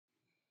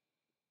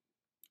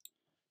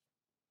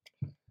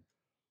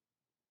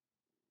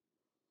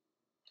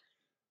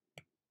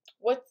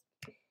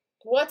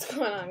What's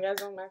going on, guys?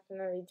 Welcome back to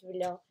another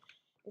video.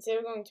 Today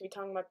we're going to be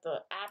talking about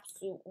the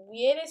absolute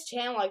weirdest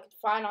channel I could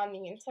find on the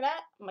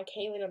internet,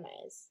 Michaela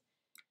Demez.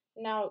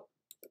 Now,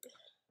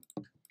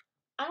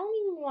 I don't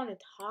even want to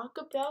talk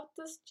about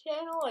this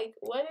channel. Like,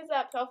 what is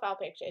that profile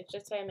picture? It's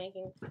just her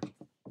making.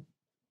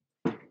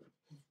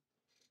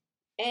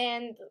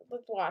 And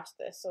let's watch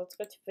this. So let's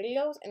go to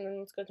videos, and then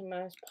let's go to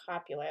most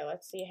popular.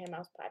 Let's see her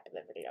most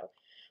popular video.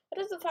 What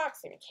does the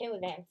fox say?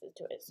 Michaela dances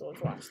to it. So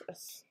let's watch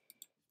this.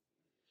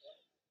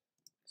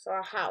 So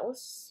our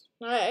house.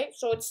 Alright,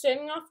 so it's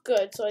starting off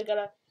good. So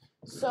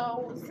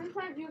since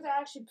my views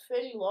are actually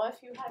pretty low, if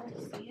you haven't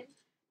seen,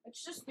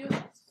 let's just do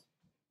this.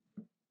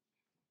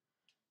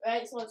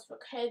 Right, so let's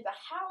okay, the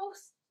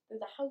house.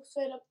 There's a house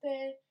right up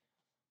there.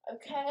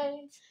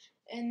 Okay.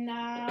 And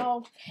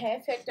now,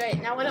 perfect.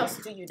 Right, now what else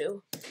do?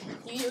 You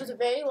use a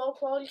very low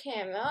quality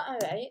camera,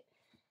 alright.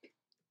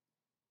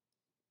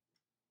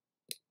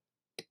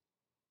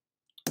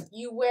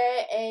 You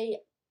wear a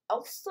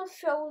Elsa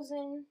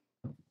Frozen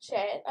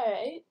shirt,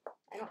 alright.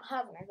 I don't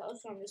have one of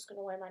those, so I'm just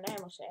gonna wear my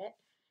normal shirt.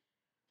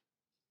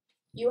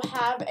 You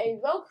have a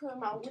Roku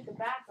remote with the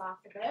back off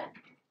of it.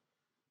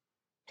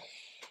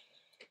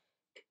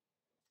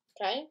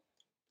 Okay.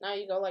 Now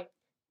you go like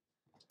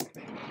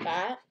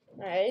that.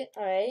 Alright,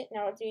 alright.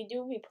 Now what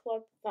do? We pull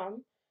up the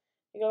thumb.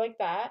 You go like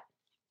that.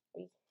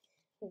 We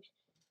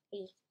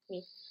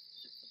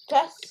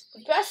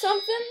press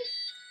something.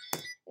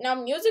 Now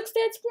music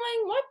starts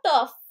playing. What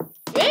the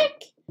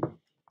frick?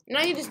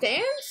 Now you just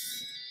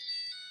dance?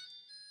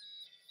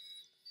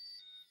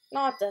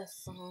 Not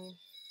this song.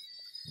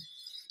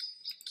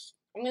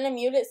 I'm gonna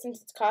mute it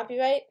since it's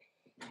copyright.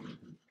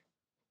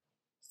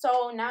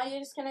 So now you're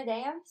just gonna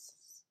dance?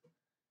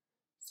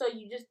 So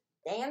you just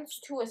dance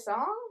to a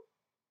song?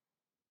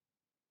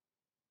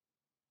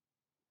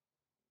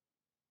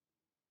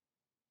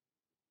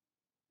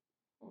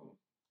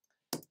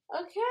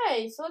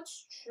 Okay, so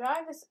let's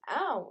try this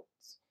out.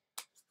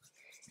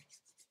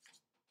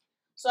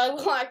 So I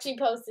will actually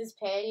post this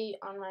parody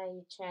on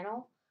my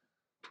channel.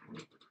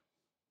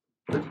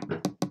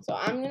 So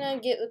I'm gonna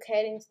get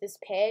recording to this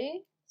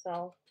parody.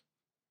 So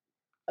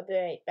I'll be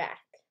right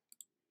back.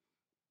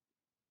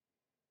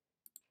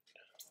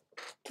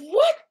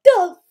 What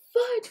the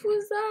fudge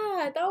was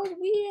that? That was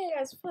weird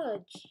as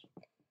fudge.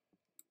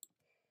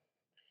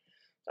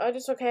 So I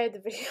just recorded the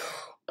video.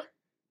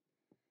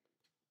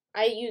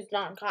 I used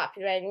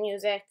non-copyrighted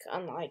music,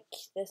 unlike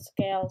this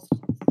scale.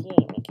 He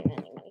ain't making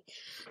any money.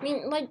 I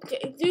mean, like,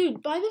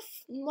 dude, alright,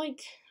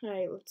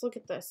 let's look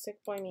at this.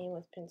 Sick Boy Me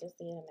with Princess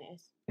Diana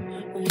Maze.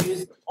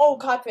 Oh,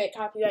 copyright.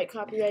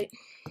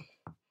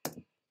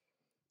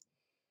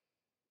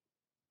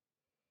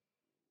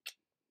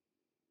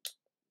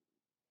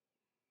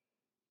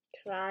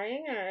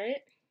 Trying,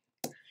 alright.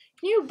 Can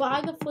you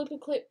buy the Flipper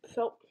Clip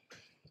Pro?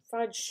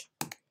 Fudge.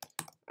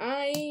 So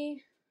I'm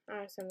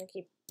gonna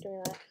keep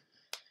doing that.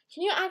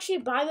 Can you actually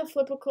buy the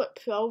Flipper Clip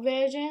Pro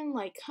version?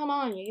 Like, come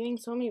on, you're getting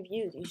so many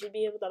views. You should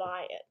be able to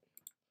buy it.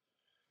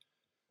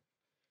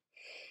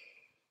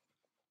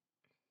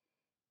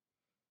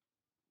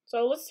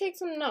 So let's take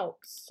some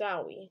notes,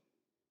 shall we?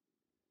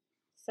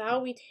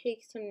 Shall we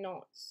take some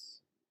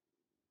notes?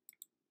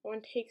 I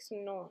want to take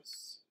some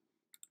notes.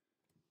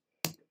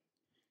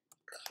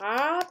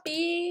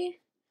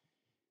 Copy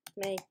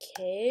Michaela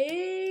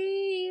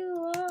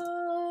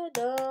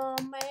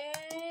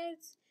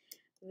Demez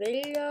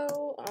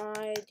video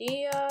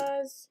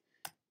ideas.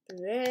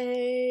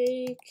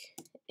 Break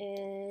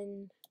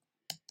in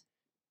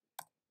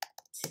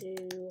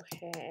to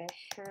her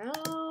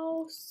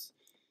house.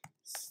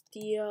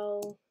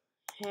 Steal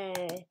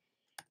her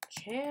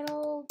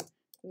channel.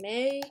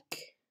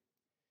 Make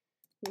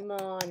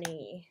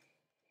money.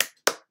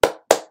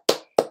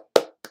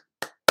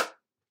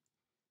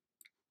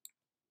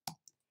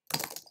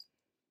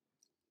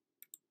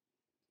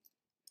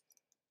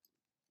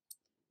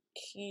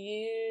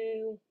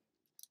 Cue.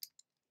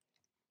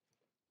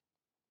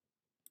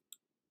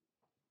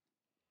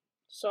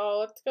 So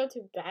let's go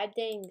to bad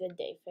day and good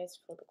day first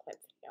for the clip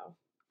video.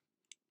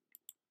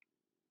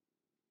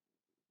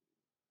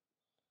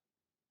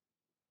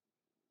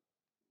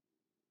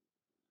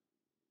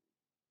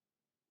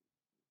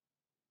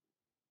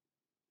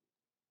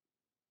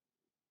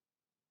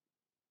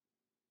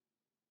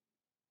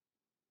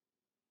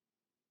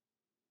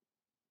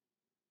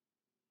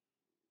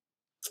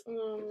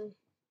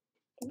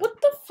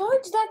 What the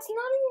fudge? That's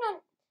not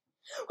even.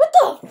 What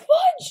the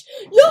fudge?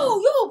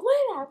 Yo,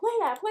 play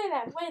that.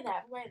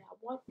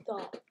 What the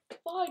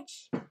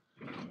fudge?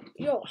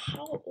 Yo,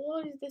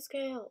 what is this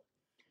girl?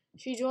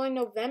 She joined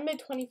November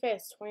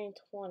 21st,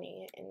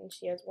 2020, and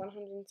she has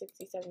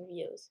 167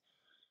 views.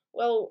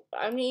 Well,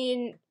 I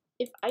mean,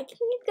 if I can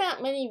get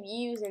that many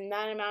views in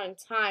that amount of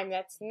time,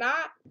 that's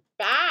not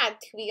bad,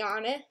 to be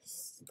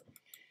honest.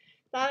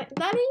 That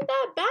ain't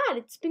that bad.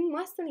 It's been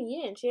less than a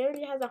year, and she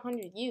already has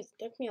 100 views.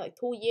 It took me like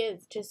 2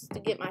 years just to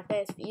get my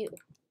first view.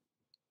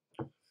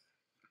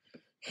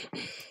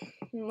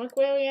 And look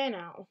where we are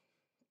now.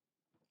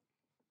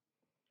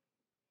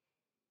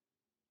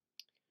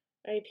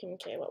 Alright,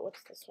 Michaela,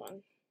 what's this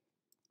one?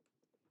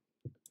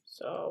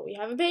 So we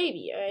have a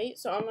baby, alright?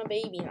 So I'm a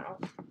baby now.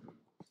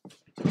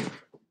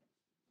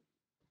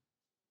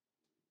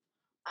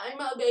 I'm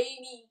a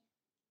baby.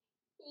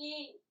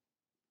 Yeah,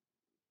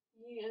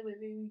 I'm a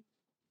baby.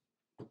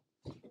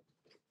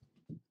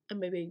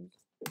 I'm a baby.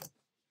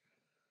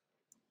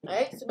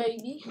 Alright, a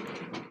baby.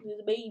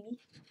 There's a baby.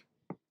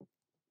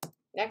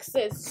 Next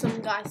is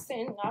some guy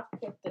standing up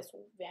with this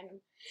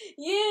venom.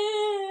 Yeah,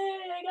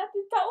 I got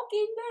the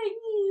talking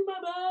baby.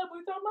 My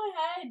bubbles on my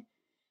head.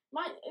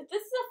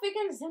 This is a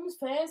freaking Sims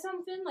play or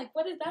something? Like,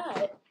 what is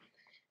that?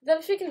 Is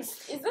that supposed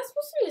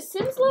to be a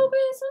Sims logo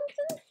or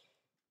something?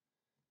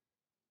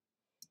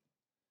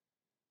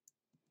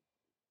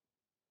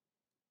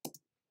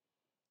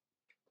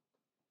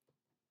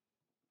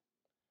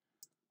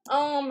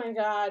 Oh my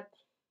god.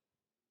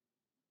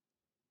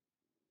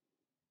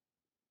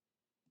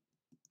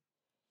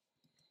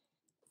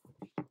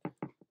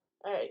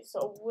 Alright,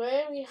 so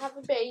where we have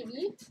a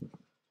baby.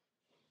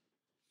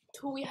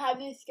 2, we have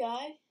this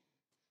guy.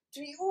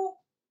 3, 4,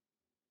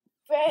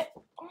 5.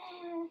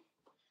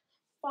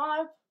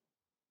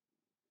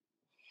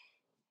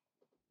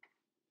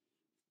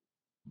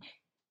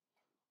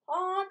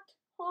 Heart,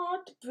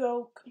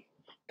 broken.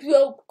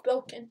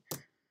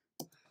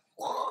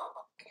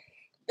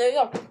 There you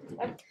go.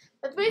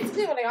 That's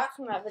basically what I got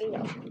from that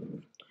video.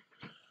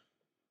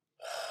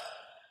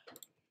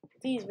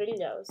 These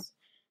videos.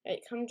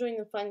 Alright, come join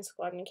the fun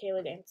squad.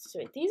 Michaela dances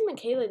to it. These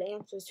Michaela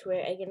dances to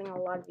it are getting a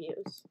lot of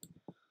views.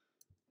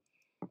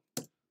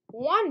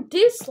 1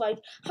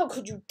 dislike? How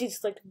could you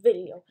dislike the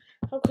video?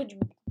 How could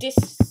you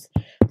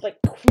dislike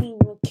Queen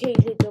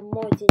Michaela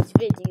DeMorte's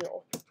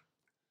video?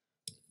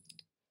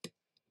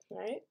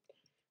 Alright.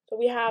 So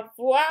we have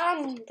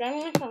I'm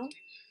grabbing my phone.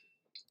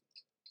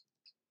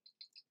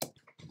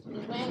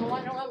 He's wearing a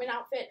Wonder Woman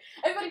outfit.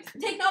 Everybody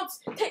take notes!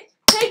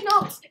 Take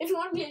notes if you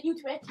want to be a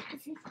YouTuber.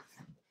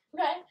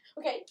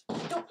 Okay.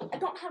 I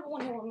don't have a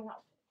Wonder Woman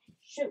outfit.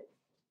 Shoot.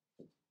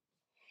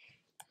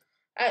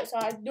 Alright, so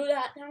I do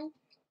that now.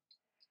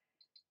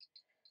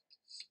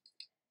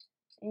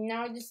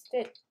 Now I just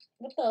did.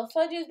 What the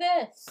fudge is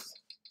this?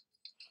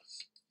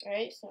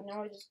 Alright, so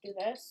now I just do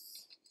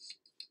this.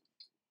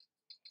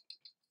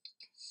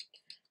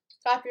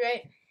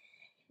 Copyright.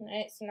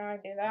 Alright, so now I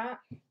do that.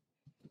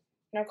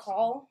 Now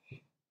call.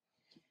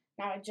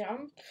 Now I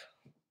jump.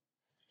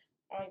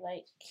 I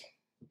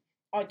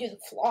do the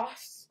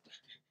floss.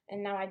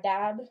 And now I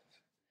dab.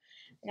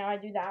 Now I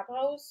do that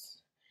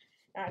pose.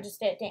 Now I just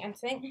start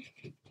dancing.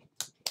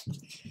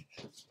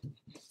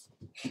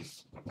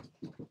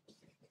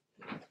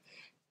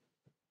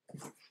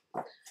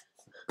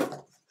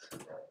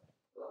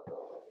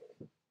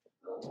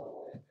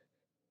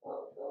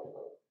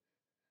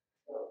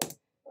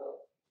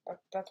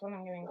 That's what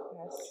I'm doing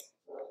for this.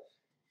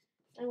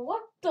 And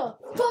what the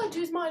fudge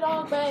is my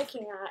dog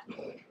barking at?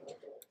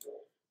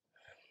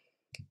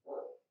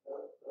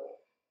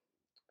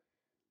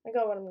 I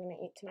got what I'm gonna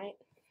eat tonight.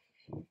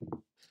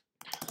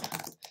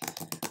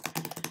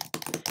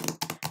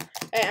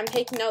 Alright, I'm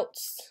taking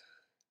notes.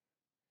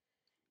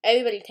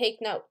 Everybody take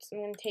notes.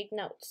 I'm gonna take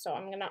notes. So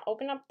I'm gonna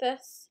open up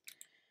this.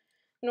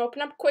 I'm gonna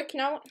open up a quick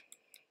note.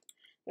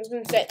 I'm just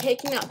gonna start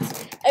taking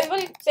notes.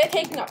 Everybody start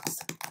taking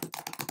notes.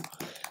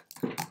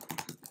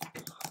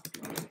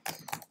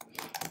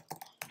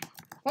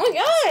 Oh my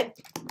god!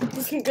 This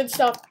is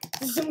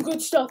some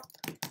good stuff.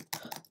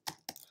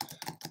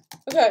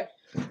 Okay.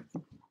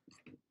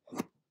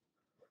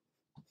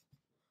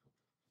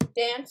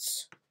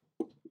 Dance.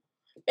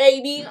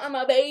 Baby, I'm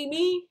a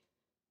baby.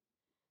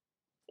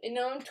 And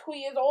now I'm 2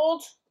 years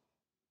old.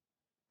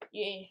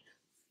 Yeah.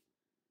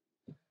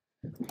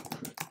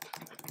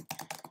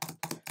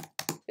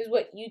 This is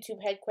what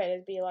YouTube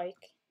headquarters be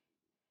like.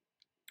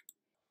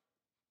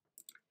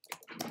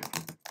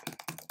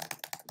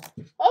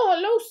 Oh,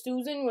 hello,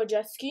 Susan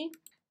Wojcicki.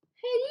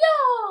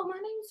 Hello, my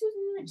name is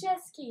Susan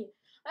Wojcicki.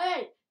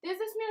 Alright, there's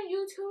this new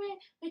YouTuber,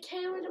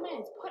 Michaela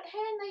DeMorte. Put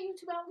her in the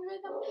YouTube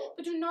algorithm,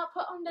 but do not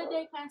put on the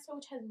Master,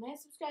 which has more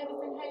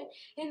subscribers than her,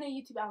 in the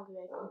YouTube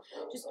algorithm.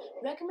 Just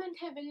recommend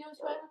her videos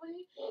to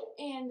everybody,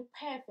 and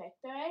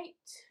perfect, alright?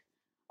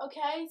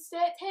 Okay,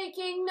 start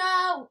taking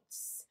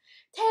notes.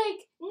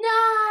 Take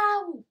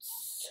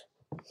notes.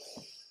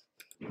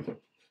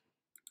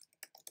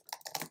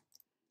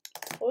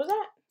 What was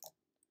that?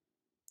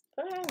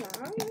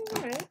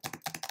 Alright.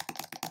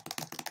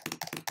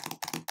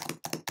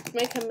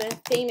 Make him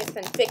famous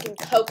and thick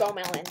cocoa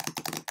melon.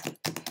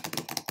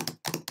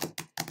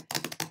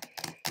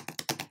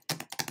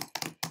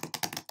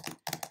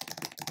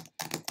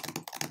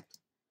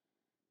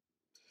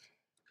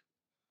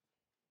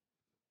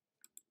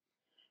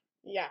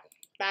 Yeah,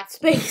 that's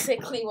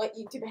basically what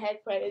YouTube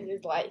headquarters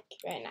is like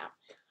right now.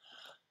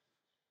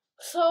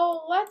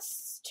 So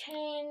let's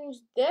change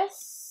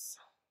this.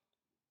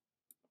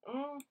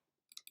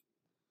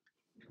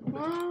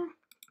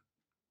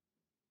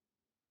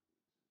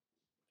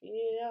 Figure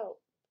it out.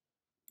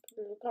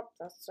 Look up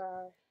that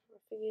side.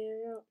 I'll figure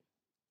it out.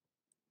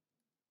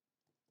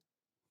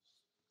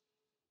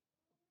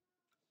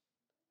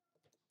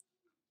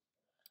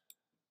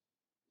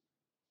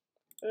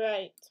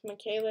 Right,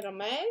 Michaela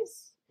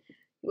Gomez.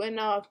 You are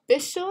now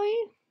officially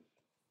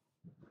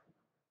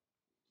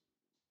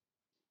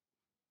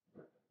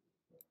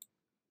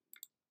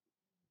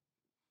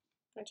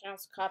my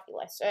channel's copy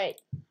list.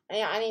 Alright.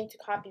 I need to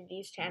copy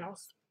these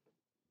channels.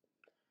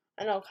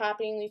 I know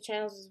copying these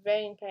channels is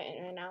very important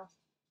right now.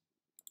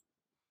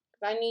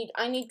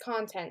 I need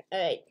content.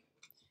 Alright.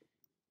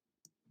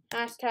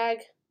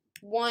 Hashtag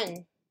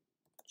 1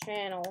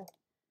 channel.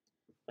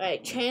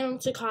 Alright, channel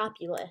to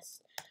copy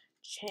list.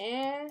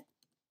 Channels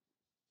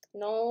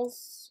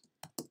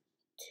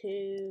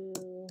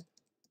to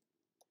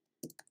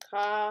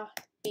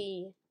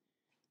copy.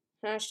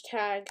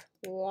 Hashtag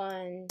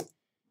 1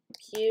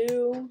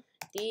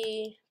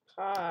 PewDiePie.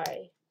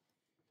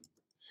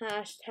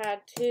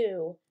 Hashtag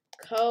 2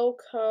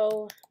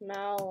 Coco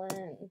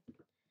Melon.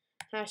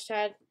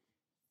 Hashtag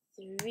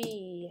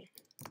 3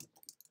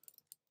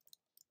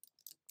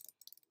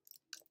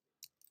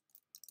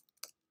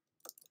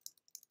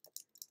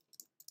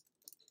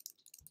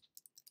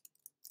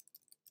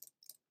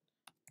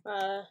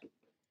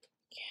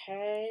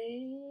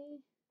 Kayla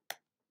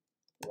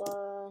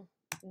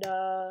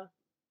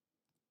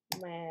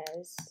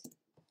Gomez.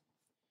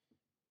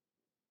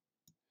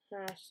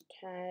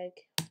 Hashtag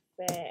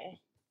fair.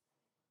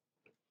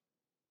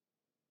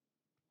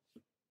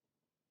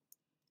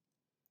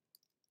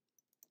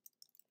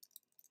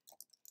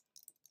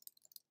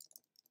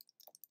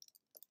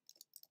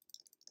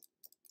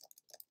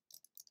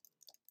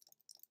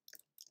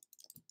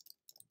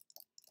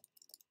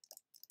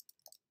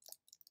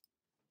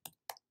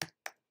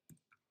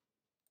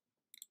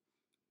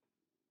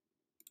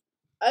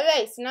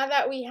 Okay, so now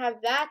that we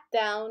have that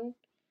down,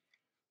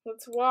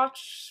 let's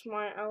watch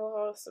my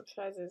LOL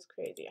surprises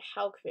crazy.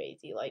 How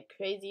crazy? Like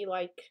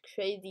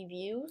crazy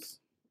views?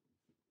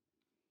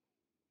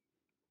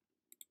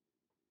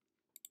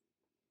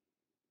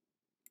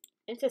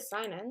 And to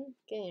sign in.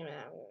 Give me a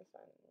minute, I'm gonna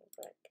sign in real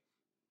quick.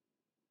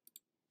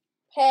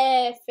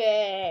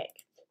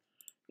 Perfect.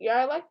 Yeah,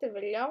 I like the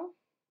video.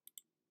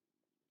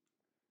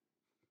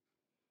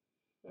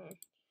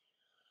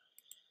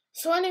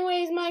 So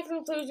anyways, my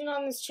conclusion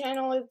on this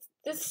channel is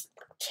this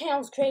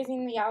channel's crazy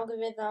in the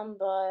algorithm,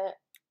 but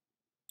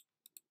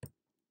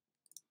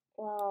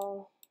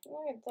well,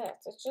 look at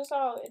this.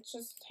 It's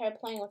just her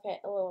playing with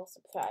it, a little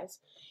surprise.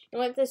 You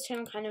know what this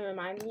channel kind of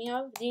reminds me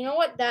of? Do you know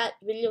what that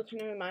video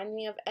kind of reminds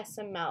me of?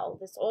 SML.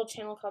 This old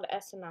channel called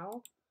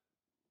SML.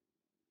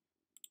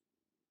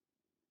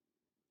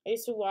 I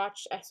used to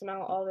watch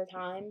SML all the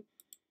time.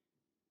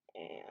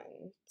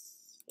 And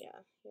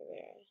yeah, here we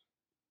are.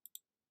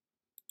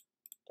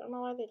 Don't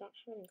know why they don't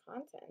have any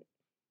content.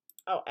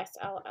 Oh,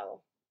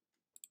 SLL.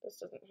 This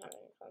doesn't have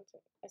any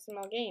content.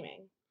 SML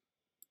Gaming.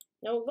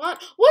 No, what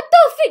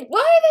the fig?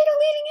 Why are they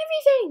deleting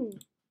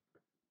everything?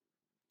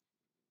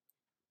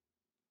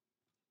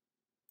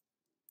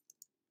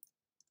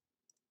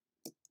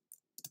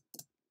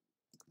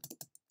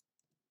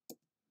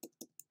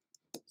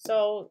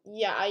 So,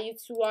 yeah, I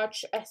used to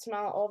watch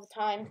SML all the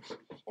time.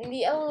 And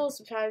the LOL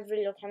surprise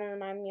video kind of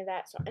reminded me of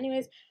that. So,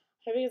 anyways,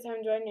 hope you guys have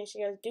enjoyed. Make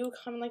sure you guys do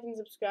comment, like, and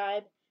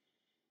subscribe.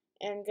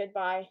 And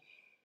goodbye.